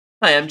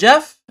Hi, I'm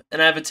Jeff, and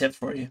I have a tip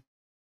for you.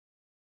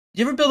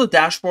 You ever build a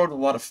dashboard with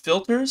a lot of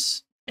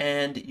filters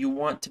and you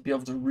want to be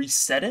able to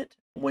reset it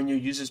when your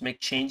users make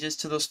changes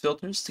to those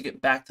filters to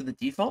get back to the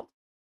default?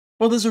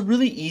 Well, there's a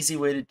really easy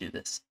way to do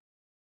this.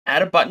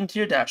 Add a button to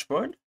your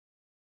dashboard,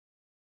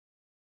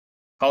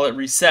 call it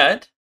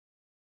reset,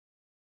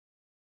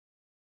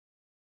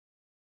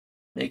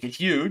 make it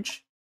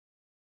huge,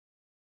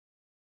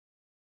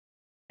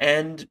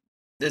 and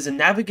there's a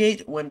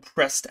navigate when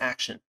pressed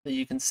action that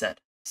you can set.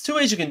 There's two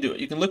ways you can do it.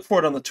 You can look for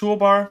it on the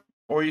toolbar,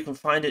 or you can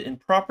find it in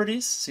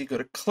properties. So you go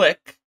to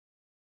click,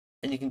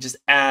 and you can just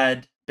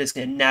add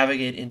basically a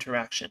navigate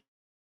interaction.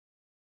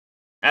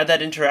 Add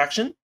that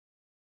interaction,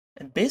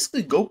 and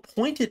basically go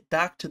point it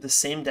back to the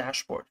same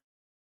dashboard.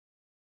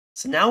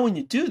 So now when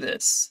you do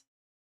this,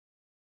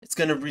 it's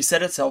going to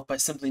reset itself by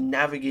simply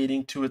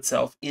navigating to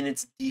itself in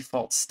its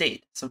default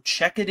state. So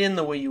check it in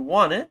the way you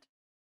want it,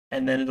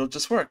 and then it'll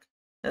just work.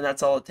 And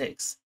that's all it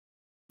takes.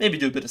 Maybe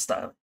do a bit of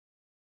styling.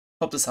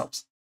 Hope this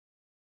helps.